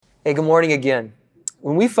Hey, good morning again.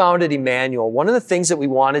 When we founded Emmanuel, one of the things that we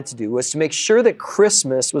wanted to do was to make sure that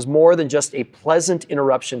Christmas was more than just a pleasant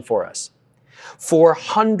interruption for us. For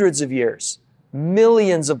hundreds of years,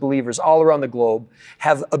 millions of believers all around the globe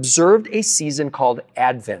have observed a season called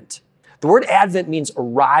Advent. The word Advent means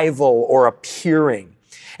arrival or appearing.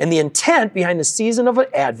 And the intent behind the season of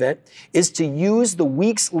Advent is to use the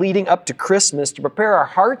weeks leading up to Christmas to prepare our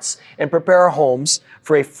hearts and prepare our homes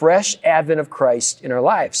for a fresh advent of Christ in our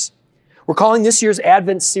lives. We're calling this year's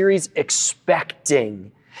Advent series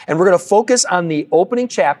Expecting. And we're going to focus on the opening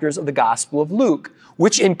chapters of the Gospel of Luke,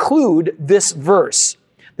 which include this verse.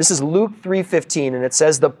 This is Luke 3:15, and it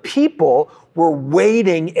says, "The people were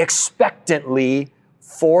waiting expectantly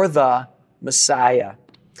for the Messiah."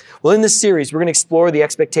 Well, in this series, we're going to explore the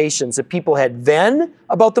expectations that people had then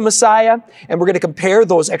about the Messiah, and we're going to compare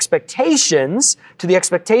those expectations to the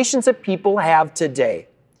expectations that people have today.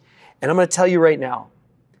 And I'm going to tell you right now,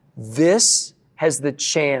 this has the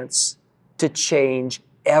chance to change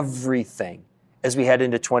everything as we head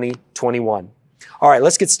into 2021. All right,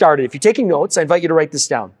 let's get started. If you're taking notes, I invite you to write this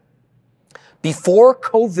down. Before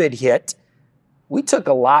COVID hit, we took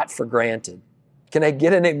a lot for granted. Can I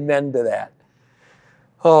get an amen to that?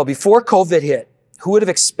 Oh, before COVID hit, who would have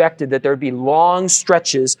expected that there would be long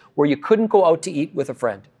stretches where you couldn't go out to eat with a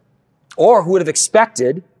friend? Or who would have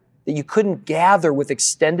expected that you couldn't gather with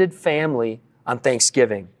extended family on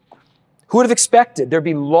Thanksgiving? Who would have expected there'd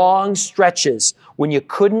be long stretches when you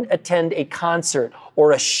couldn't attend a concert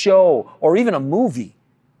or a show or even a movie?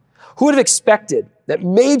 Who would have expected that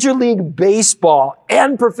Major League Baseball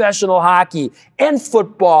and professional hockey and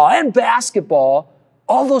football and basketball,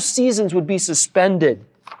 all those seasons would be suspended?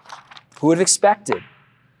 Who would have expected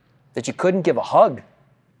that you couldn't give a hug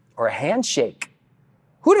or a handshake?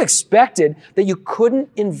 Who would have expected that you couldn't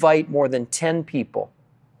invite more than 10 people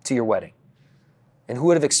to your wedding? And who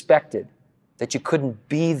would have expected that you couldn't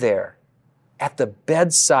be there at the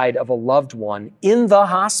bedside of a loved one in the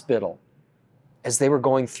hospital as they were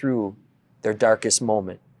going through their darkest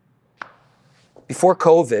moment? Before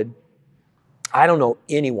COVID, I don't know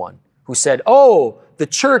anyone who said, "Oh, the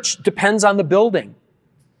church depends on the building."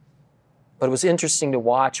 But it was interesting to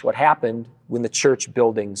watch what happened when the church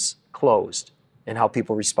buildings closed and how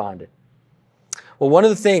people responded. Well, one of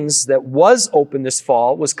the things that was open this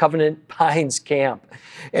fall was Covenant Pines Camp.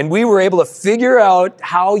 And we were able to figure out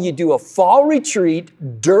how you do a fall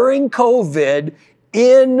retreat during COVID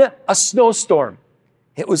in a snowstorm.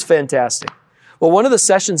 It was fantastic. Well, one of the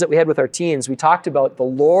sessions that we had with our teens, we talked about the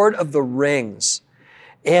Lord of the Rings.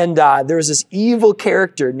 And there was this evil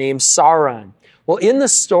character named Sauron. Well, in the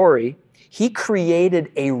story, he created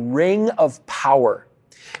a ring of power.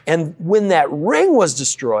 And when that ring was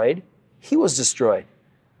destroyed, he was destroyed.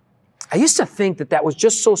 I used to think that that was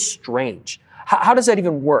just so strange. How does that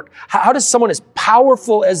even work? How does someone as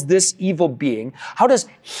powerful as this evil being, how does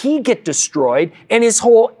he get destroyed and his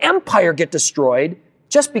whole empire get destroyed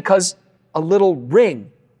just because a little ring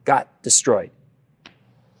got destroyed?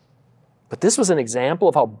 But this was an example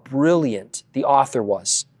of how brilliant the author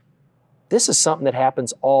was. This is something that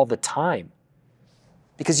happens all the time.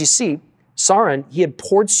 Because you see, Sauron, he had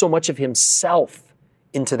poured so much of himself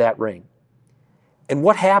into that ring. And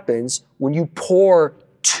what happens when you pour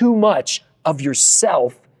too much of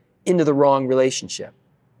yourself into the wrong relationship?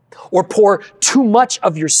 Or pour too much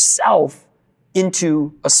of yourself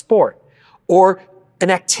into a sport, or an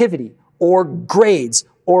activity, or grades,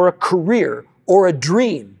 or a career, or a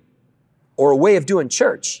dream, or a way of doing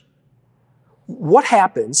church? What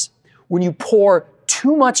happens when you pour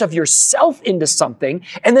too much of yourself into something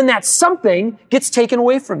and then that something gets taken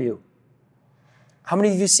away from you? How many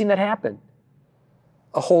of you have seen that happen?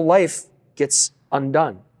 A whole life gets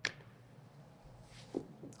undone.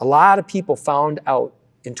 A lot of people found out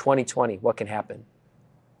in 2020 what can happen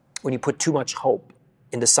when you put too much hope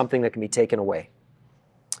into something that can be taken away.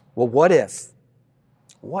 Well, what if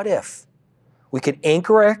we could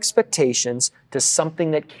anchor our expectations to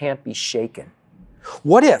something that can't be shaken?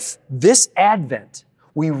 What if this Advent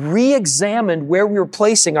we re-examined where we were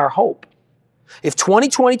placing our hope? If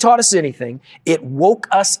 2020 taught us anything, it woke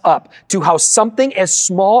us up to how something as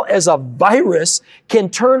small as a virus can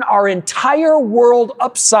turn our entire world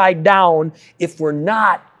upside down if we're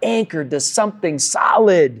not anchored to something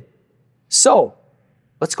solid. So,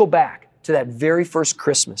 let's go back to that very first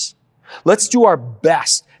Christmas. Let's do our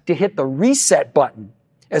best to hit the reset button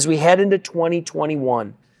as we head into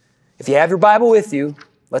 2021. If you have your Bible with you,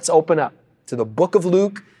 let's open up to the book of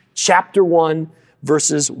Luke, chapter 1,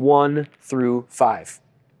 verses 1 through 5.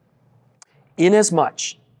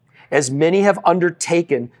 Inasmuch as many have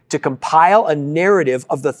undertaken to compile a narrative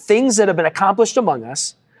of the things that have been accomplished among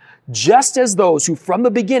us, just as those who from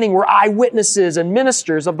the beginning were eyewitnesses and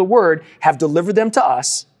ministers of the word have delivered them to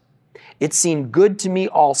us, it seemed good to me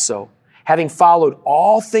also, having followed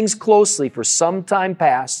all things closely for some time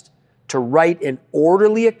past, to write an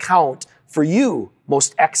orderly account for you,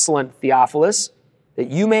 most excellent Theophilus, that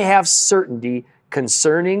you may have certainty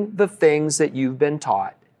concerning the things that you've been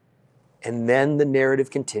taught. And then the narrative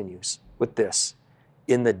continues with this.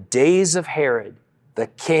 In the days of Herod, the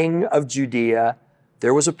king of Judea,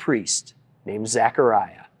 there was a priest named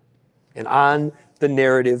Zechariah. And on the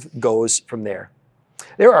narrative goes from there.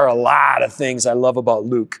 There are a lot of things I love about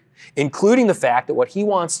Luke, including the fact that what he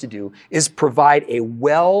wants to do is provide a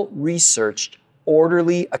well-researched,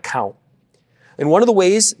 orderly account. And one of the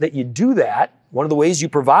ways that you do that, one of the ways you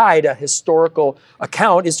provide a historical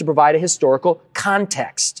account is to provide a historical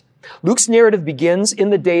context. Luke's narrative begins in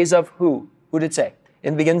the days of who? Who did it say?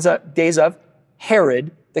 It begins days of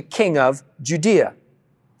Herod, the king of Judea.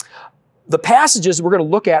 The passages we're going to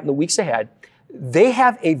look at in the weeks ahead, they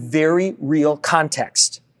have a very real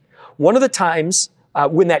context. One of the times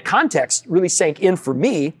when that context really sank in for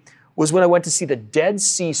me was when I went to see the Dead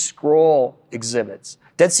Sea Scrolls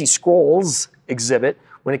exhibit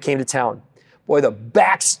when it came to town. Boy, the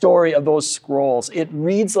backstory of those scrolls, it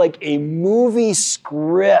reads like a movie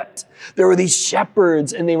script. There were these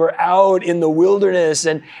shepherds and they were out in the wilderness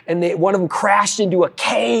and one of them crashed into a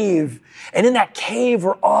cave. And in that cave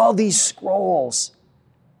were all these scrolls,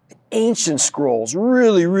 ancient scrolls,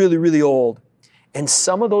 really, really, really old. And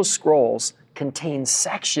some of those scrolls contain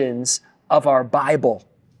sections of our Bible.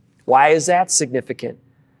 Why is that significant?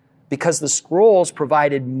 Because the scrolls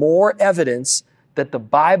provided more evidence that the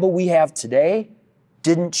Bible we have today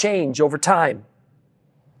didn't change over time.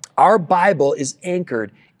 Our Bible is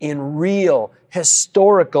anchored in real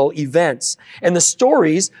historical events. And the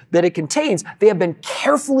stories that it contains, they have been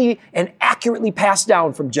carefully and accurately passed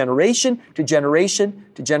down from generation to generation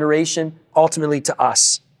to generation, ultimately to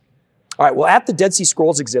us. All right, well, at the Dead Sea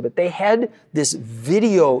Scrolls exhibit, they had this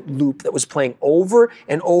video loop that was playing over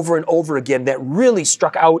and over and over again that really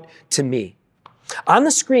struck out to me. On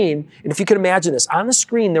the screen, and if you can imagine this, on the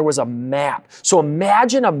screen there was a map. So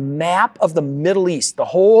imagine a map of the Middle East, the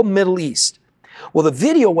whole Middle East. Well, the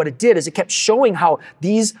video, what it did is it kept showing how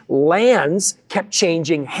these lands kept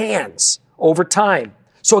changing hands over time.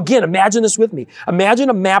 So again, imagine this with me. Imagine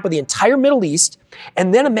a map of the entire Middle East,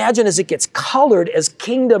 and then imagine as it gets colored as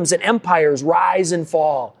kingdoms and empires rise and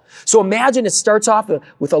fall. So imagine it starts off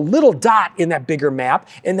with a little dot in that bigger map,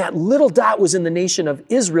 and that little dot was in the nation of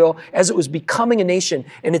Israel as it was becoming a nation,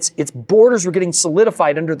 and its borders were getting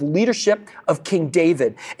solidified under the leadership of King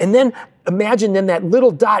David. And then imagine then that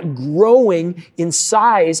little dot growing in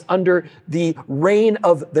size under the reign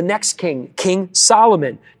of the next king, King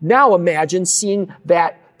Solomon. Now imagine seeing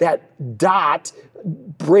that dot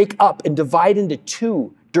break up and divide into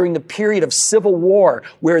two during the period of civil war,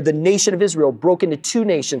 where the nation of Israel broke into two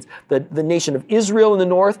nations, the nation of Israel in the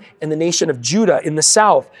north and the nation of Judah in the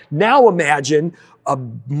south. Now imagine a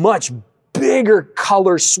much bigger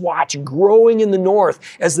color swatch growing in the north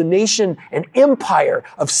as the nation and empire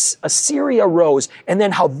of Assyria rose, and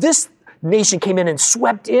then how this nation came in and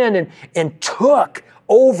swept in and took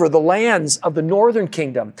over the lands of the northern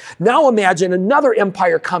kingdom. Now imagine another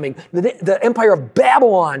empire coming, the empire of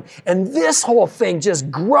Babylon, and this whole thing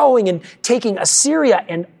just growing and taking Assyria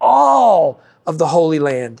and all of the Holy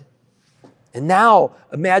Land. And now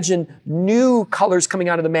imagine new colors coming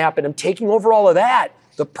out of the map, and I'm taking over all of that,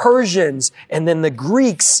 the Persians, and then the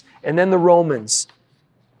Greeks, and then the Romans.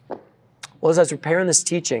 Well, as I was preparing this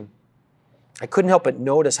teaching, I couldn't help but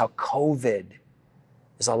notice how COVID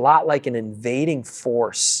is a lot like an invading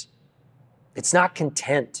force. It's not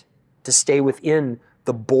content to stay within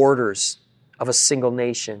the borders of a single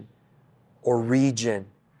nation or region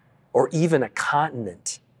or even a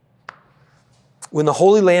continent. When the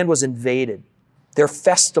Holy Land was invaded, their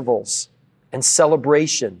festivals and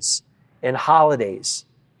celebrations and holidays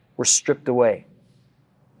were stripped away.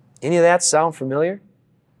 Any of that sound familiar?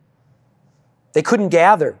 They couldn't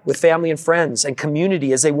gather with family and friends and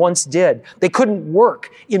community as they once did. They couldn't work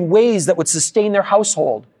in ways that would sustain their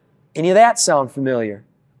household. Any of that sound familiar?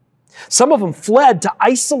 Some of them fled to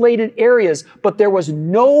isolated areas, but there was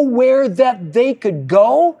nowhere that they could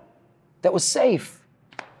go that was safe.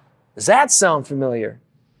 Does that sound familiar?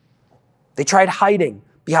 They tried hiding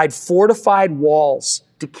behind fortified walls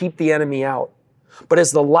to keep the enemy out. But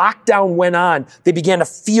as the lockdown went on, they began to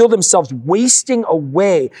feel themselves wasting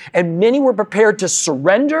away, and many were prepared to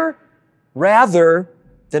surrender rather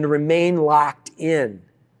than to remain locked in.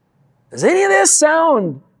 Does any of this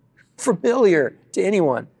sound familiar to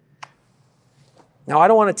anyone? Now, I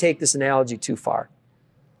don't want to take this analogy too far,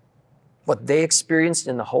 What they experienced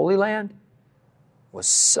in the Holy Land was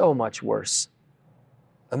so much worse.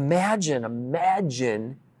 Imagine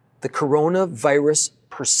the coronavirus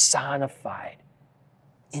personified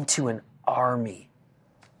into an army,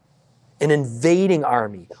 an invading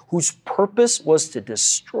army whose purpose was to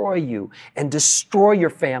destroy you and destroy your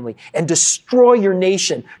family and destroy your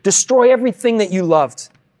nation, destroy everything that you loved.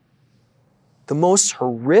 The most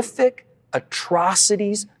horrific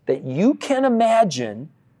atrocities that you can imagine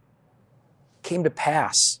came to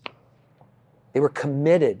pass. They were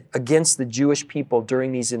committed against the Jewish people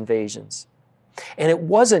during these invasions. And it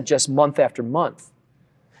wasn't just month after month.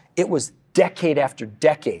 It was decade after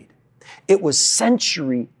decade. It was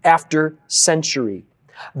century after century.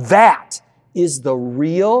 That is the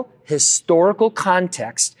real historical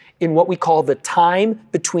context in what we call the time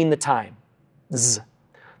between the times.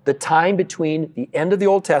 The time between the end of the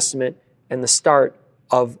Old Testament and the start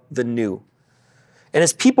of the New. And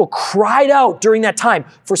as people cried out during that time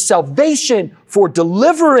for salvation, for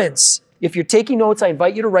deliverance, if you're taking notes, I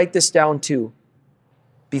invite you to write this down too.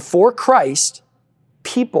 Before Christ,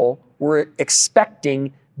 people were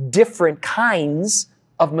expecting different kinds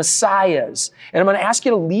of messiahs. And I'm going to ask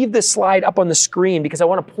you to leave this slide up on the screen because I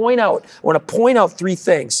want to point out three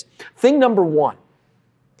things. Thing number one,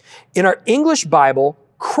 in our English Bible,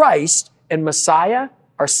 Christ and Messiah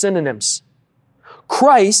are synonyms.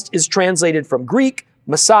 Christ is translated from Greek,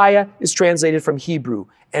 Messiah is translated from Hebrew,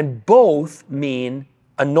 and both mean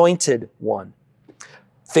anointed one.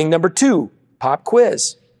 Thing number two, pop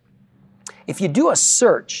quiz. If you do a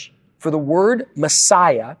search for the word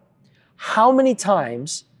Messiah, how many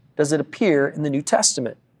times does it appear in the New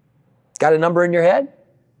Testament? Got a number in your head?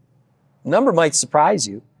 Number might surprise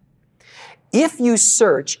you. If you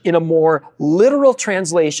search in a more literal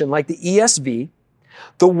translation like the ESV,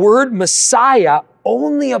 the word Messiah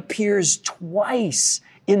only appears twice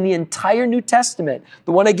in the entire New Testament.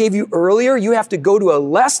 The one I gave you earlier, you have to go to a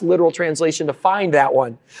less literal translation to find that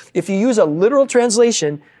one. If you use a literal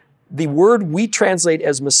translation, the word we translate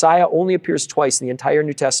as Messiah only appears twice in the entire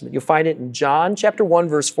New Testament. You'll find it in John chapter 1,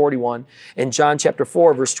 verse 41, and John chapter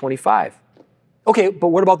 4, verse 25. Okay, but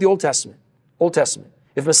what about the Old Testament? Old Testament.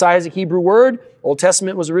 If Messiah is a Hebrew word, Old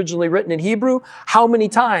Testament was originally written in Hebrew, how many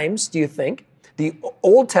times do you think the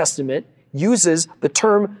Old Testament uses the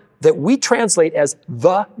term that we translate as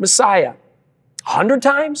the Messiah? 100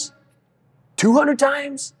 times? 200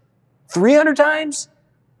 times? 300 times?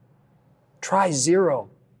 Try zero.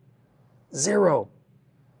 Zero.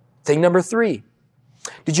 Thing number three.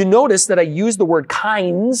 Did you notice that I used the word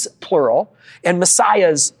kinds, plural, and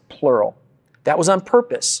messiahs, plural? That was on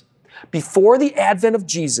purpose. Before the advent of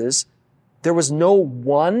Jesus, there was no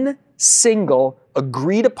one single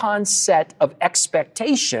agreed upon set of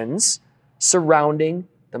expectations surrounding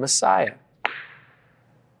the Messiah.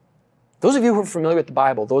 Those of you who are familiar with the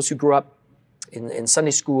Bible, those who grew up in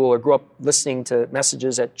Sunday school or grew up listening to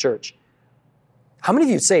messages at church, how many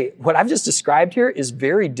of you say, what I've just described here is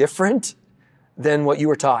very different than what you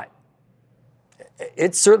were taught?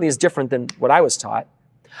 It certainly is different than what I was taught.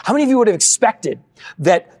 How many of you would have expected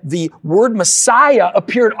that the word Messiah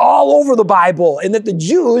appeared all over the Bible and that the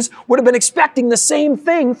Jews would have been expecting the same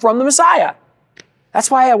thing from the Messiah? That's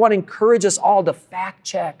why I want to encourage us all to fact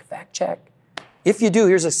check. If you do,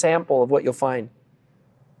 here's a sample of what you'll find.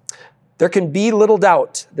 There can be little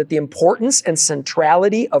doubt that the importance and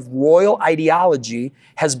centrality of royal ideology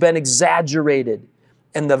has been exaggerated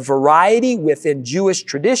and the variety within Jewish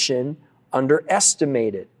tradition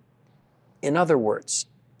underestimated. In other words,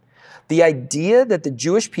 the idea that the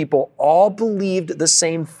Jewish people all believed the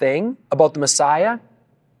same thing about the Messiah,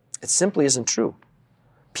 it simply isn't true.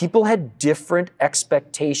 People had different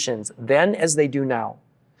expectations then as they do now.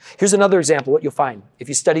 Here's another example of what you'll find if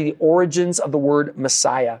you study the origins of the word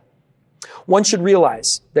Messiah. One should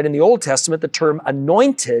realize that in the Old Testament, the term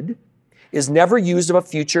anointed is never used of a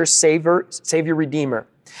future Savior, Redeemer,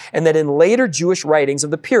 and that in later Jewish writings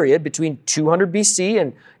of the period between 200 BC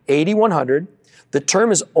and 80, 100, the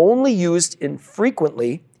term is only used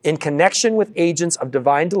infrequently in connection with agents of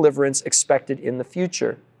divine deliverance expected in the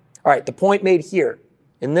future. All right, the point made here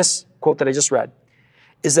in this quote that I just read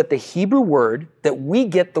is that the Hebrew word that we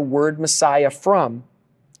get the word Messiah from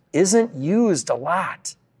isn't used a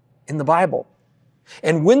lot in the Bible.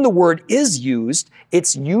 And when the word is used,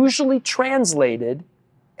 it's usually translated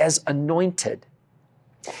as anointed.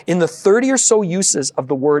 In the 30 or so uses of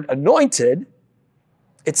the word anointed,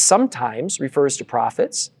 it sometimes refers to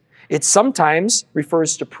prophets, it sometimes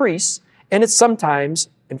refers to priests, and it sometimes,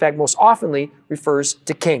 in fact, most oftenly, refers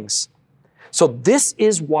to kings. So this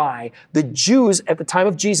is why the Jews at the time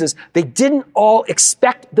of Jesus, they didn't all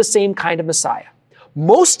expect the same kind of Messiah.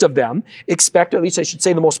 Most of them expect, or at least I should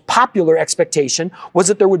say the most popular expectation, was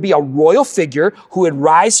that there would be a royal figure who would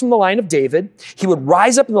rise from the line of David. He would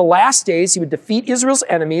rise up in the last days. He would defeat Israel's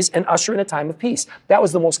enemies and usher in a time of peace. That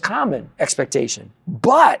was the most common expectation.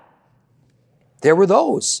 But there were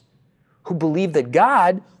those who believed that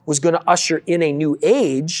God was going to usher in a new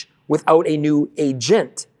age without a new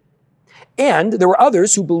agent. And there were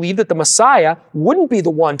others who believed that the Messiah wouldn't be the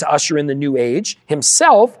one to usher in the new age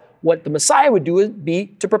himself. What the Messiah would do would be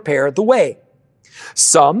to prepare the way.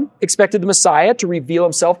 Some expected the Messiah to reveal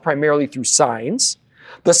himself primarily through signs.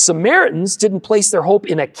 The Samaritans didn't place their hope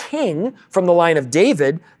in a king from the line of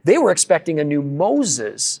David. They were expecting a new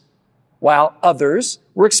Moses, while others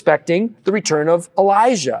were expecting the return of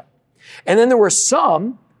Elijah. And then there were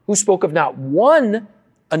some who spoke of not one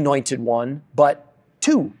anointed one, but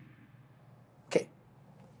two. Okay.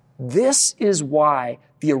 This is why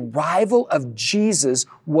the arrival of Jesus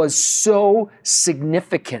was so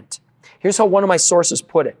significant. Here's how one of my sources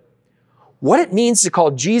put it. What it means to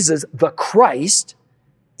call Jesus the Christ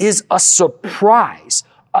is a surprise,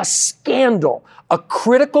 a scandal, a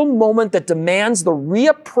critical moment that demands the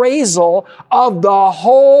reappraisal of the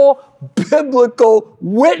whole biblical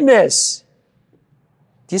witness.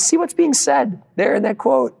 Do you see what's being said there in that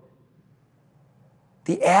quote?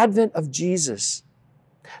 The advent of Jesus,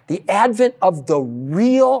 the advent of the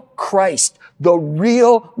real Christ, the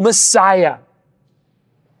real Messiah,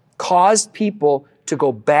 caused people to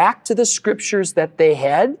go back to the scriptures that they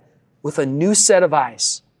had with a new set of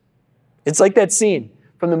eyes. It's like that scene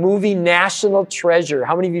from the movie National Treasure.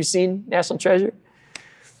 How many of you have seen National Treasure?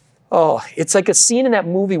 Oh, it's like a scene in that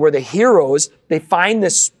movie where the heroes, they find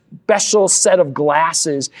this special set of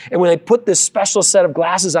glasses. And when they put this special set of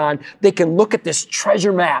glasses on, they can look at this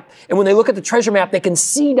treasure map. And when they look at the treasure map, they can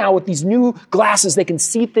see now with these new glasses, they can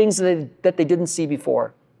see things that they didn't see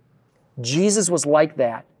before. Jesus was like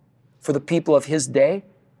that for the people of his day,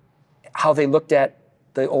 how they looked at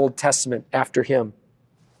the Old Testament after him.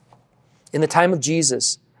 In the time of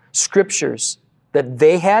Jesus, scriptures that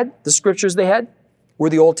they had, the scriptures they had, were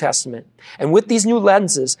the Old Testament. And with these new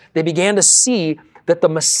lenses, they began to see that the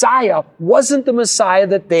Messiah wasn't the Messiah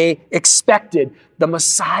that they expected. The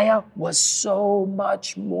Messiah was so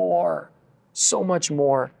much more, so much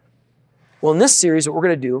more. Well, in this series, what we're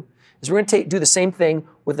going to do is we're going to do the same thing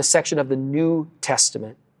with a section of the New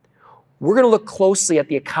Testament. We're going to look closely at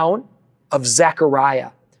the account of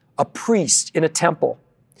Zechariah, a priest in a temple.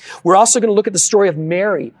 We're also going to look at the story of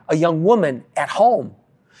Mary, a young woman at home.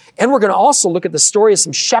 And we're going to also look at the story of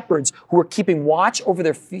some shepherds who were keeping watch over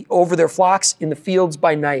their flocks in the fields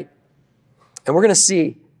by night. And we're going to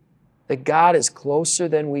see that God is closer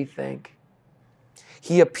than we think.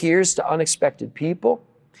 He appears to unexpected people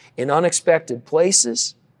in unexpected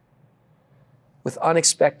places with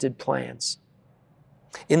unexpected plans.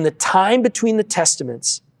 In the time between the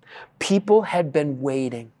Testaments, people had been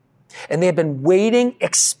waiting. And they had been waiting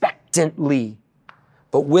expectantly.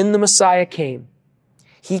 But when the Messiah came,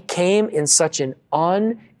 he came in such an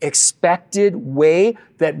unexpected way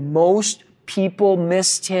that most people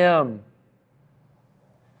missed him.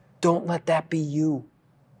 Don't let that be you.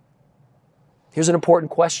 Here's an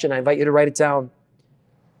important question. I invite you to write it down.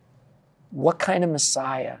 What kind of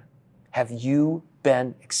Messiah have you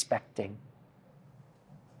been expecting?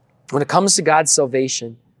 When it comes to God's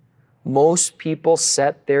salvation, most people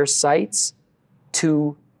set their sights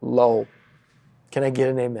too low. Can I get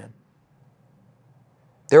an amen?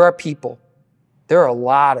 There are a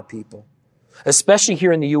lot of people, especially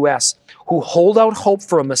here in the U.S., who hold out hope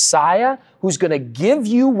for a Messiah who's going to give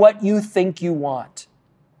you what you think you want.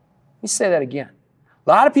 Let me say that again. A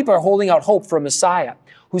lot of people are holding out hope for a Messiah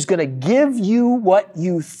who's going to give you what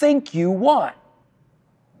you think you want.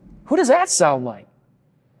 Who does that sound like?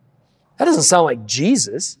 That doesn't sound like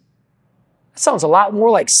Jesus. That sounds a lot more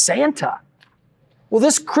like Santa. Well,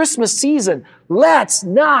 this Christmas season, let's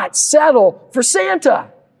not settle for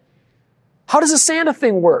Santa. How does a Santa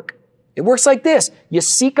thing work? It works like this. You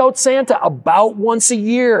seek out Santa about once a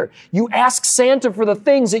year. You ask Santa for the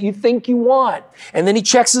things that you think you want. And then he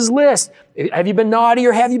checks his list. Have you been naughty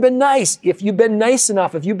or have you been nice? If you've been nice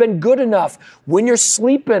enough, if you've been good enough, when you're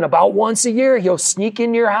sleeping about once a year, he'll sneak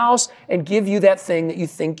into your house and give you that thing that you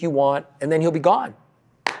think you want, and then he'll be gone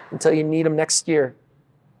until you need him next year.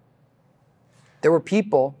 There were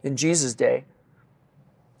people in Jesus' day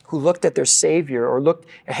who looked at their Savior, or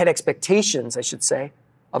had expectations, I should say,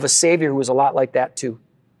 of a Savior who was a lot like that too.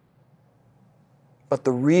 But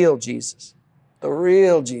the real Jesus,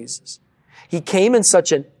 he came in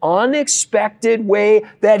such an unexpected way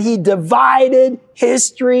that he divided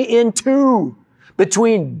history in two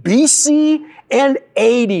between BC and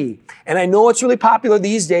AD. And I know it's really popular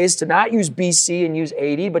these days to not use BC and use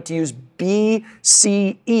AD, but to use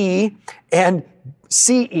BCE and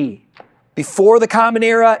CE, before the Common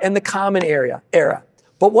Era and the Common Era.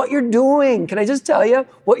 But what you're doing, can I just tell you,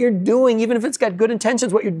 what you're doing, even if it's got good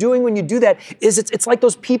intentions, what you're doing when you do that is it's like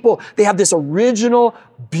those people, they have this original,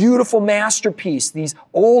 beautiful masterpiece, these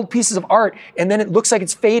old pieces of art, and then it looks like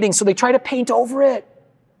it's fading, so they try to paint over it.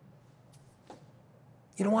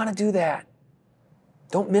 You don't want to do that.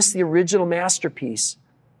 Don't miss the original masterpiece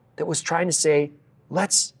that was trying to say,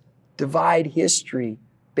 let's divide history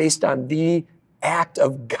based on the act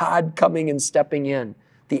of God coming and stepping in,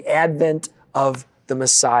 the advent of the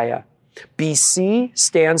Messiah. BC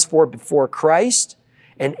stands for before Christ,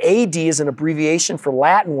 and AD is an abbreviation for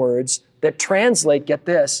Latin words that translate, get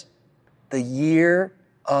this, the year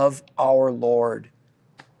of our Lord.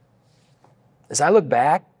 As I look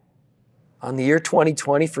back on the year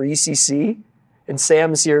 2020 for ECC, and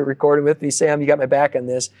Sam is here recording with me. Sam, you got my back on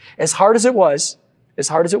this. As hard as it was,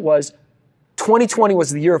 2020 was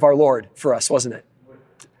the year of our Lord for us, wasn't it?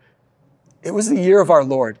 It was the year of our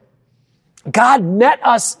Lord. God met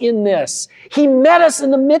us in this. He met us in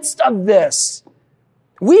the midst of this.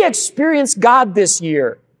 We experienced God this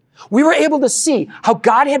year. We were able to see how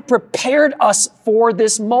God had prepared us for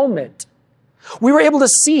this moment. We were able to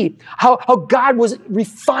see how God was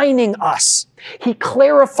refining us. He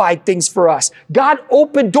clarified things for us. God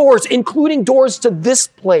opened doors, including doors to this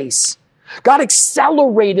place. God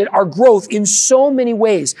accelerated our growth in so many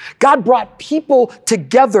ways. God brought people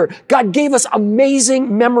together. God gave us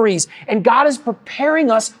amazing memories. And God is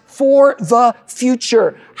preparing us for the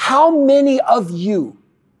future. How many of you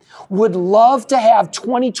would love to have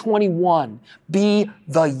 2021 be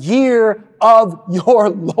the year of your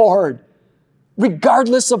Lord,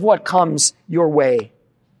 regardless of what comes your way?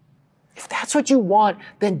 If that's what you want,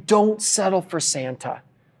 then don't settle for Santa.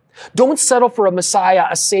 Don't settle for a Messiah,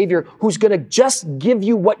 a Savior who's going to just give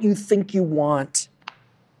you what you think you want.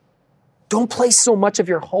 Don't place so much of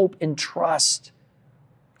your hope and trust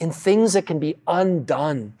in things that can be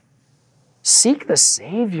undone. Seek the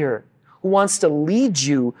Savior who wants to lead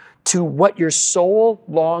you to what your soul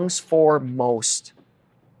longs for most.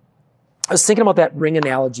 I was thinking about that ring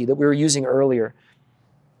analogy that we were using earlier.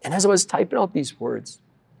 And as I was typing out these words,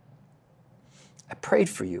 I prayed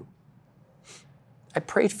for you. I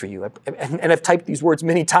prayed for you. And I've typed these words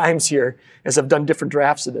many times here as I've done different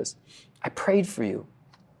drafts of this. I prayed for you.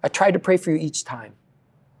 I tried to pray for you each time.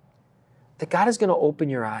 That God is going to open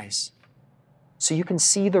your eyes so you can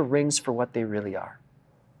see the rings for what they really are.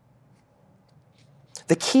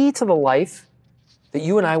 The key to the life that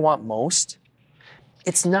you and I want most,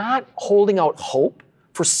 it's not holding out hope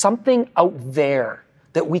for something out there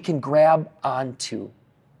that we can grab onto.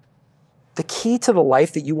 The key to the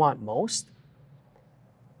life that you want most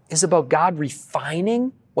is about God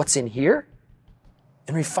refining what's in here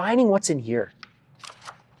and refining what's in here.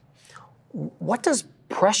 What does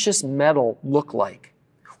precious metal look like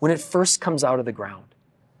when it first comes out of the ground?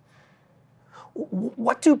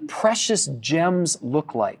 What do precious gems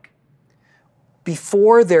look like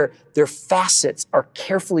before their facets are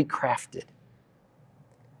carefully crafted?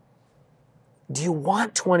 Do you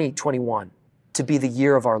want 2021 to be the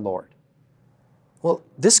year of our Lord? Well,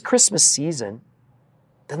 this Christmas season,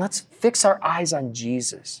 then let's fix our eyes on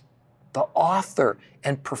Jesus, the author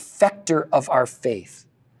and perfecter of our faith.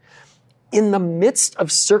 In the midst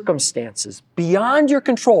of circumstances beyond your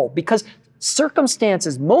control, because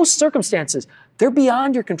most circumstances, they're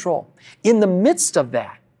beyond your control. In the midst of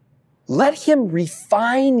that, let Him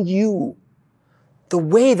refine you the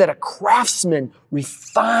way that a craftsman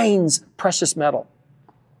refines precious metal.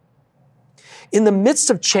 In the midst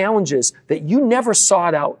of challenges that you never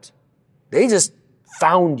sought out, they just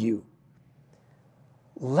found you.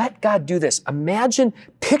 Let God do this.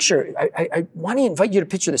 Picture, I want to invite you to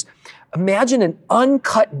picture this. Imagine an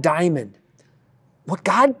uncut diamond. What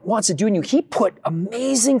God wants to do in you, He put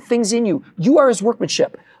amazing things in you. You are His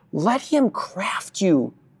workmanship. Let Him craft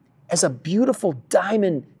you as a beautiful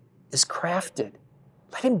diamond is crafted.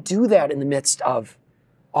 Let Him do that in the midst of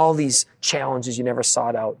all these challenges you never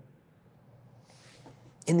sought out.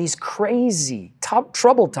 In these crazy,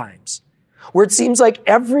 troubled times, where it seems like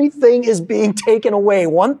everything is being taken away,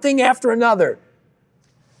 one thing after another,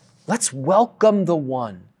 let's welcome the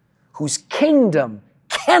one whose kingdom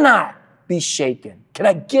cannot be shaken. Can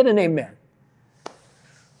I get an amen?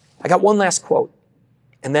 I got one last quote,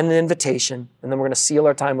 and then an invitation, and then we're going to seal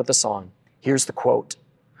our time with a song. Here's the quote.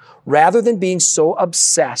 Rather than being so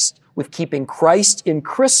obsessed with keeping Christ in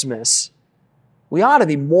Christmas, we ought to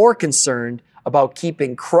be more concerned about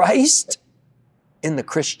keeping Christ in the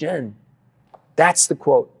Christian. That's the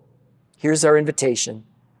quote. Here's our invitation.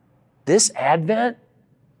 This Advent,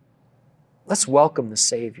 let's welcome the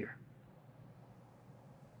Savior.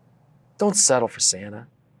 Don't settle for Santa.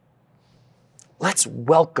 Let's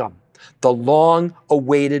welcome the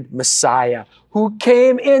long-awaited Messiah who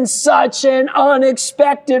came in such an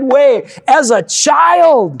unexpected way as a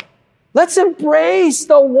child. Let's embrace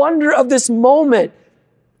the wonder of this moment.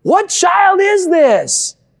 What child is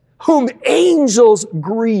this whom angels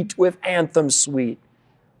greet with anthems sweet?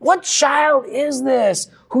 What child is this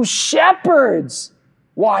whose shepherds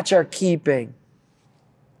watch our keeping?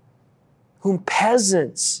 Whom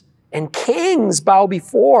peasants and kings bow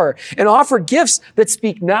before and offer gifts that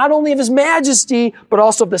speak not only of his majesty, but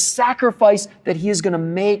also of the sacrifice that he is going to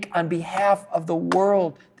make on behalf of the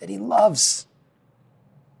world that he loves.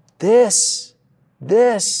 This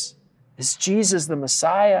is Jesus the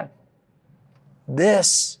Messiah.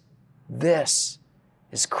 This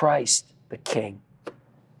is Christ the King.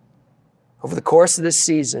 Over the course of this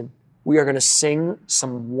season, we are going to sing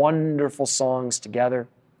some wonderful songs together.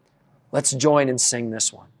 Let's join and sing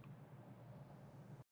this one.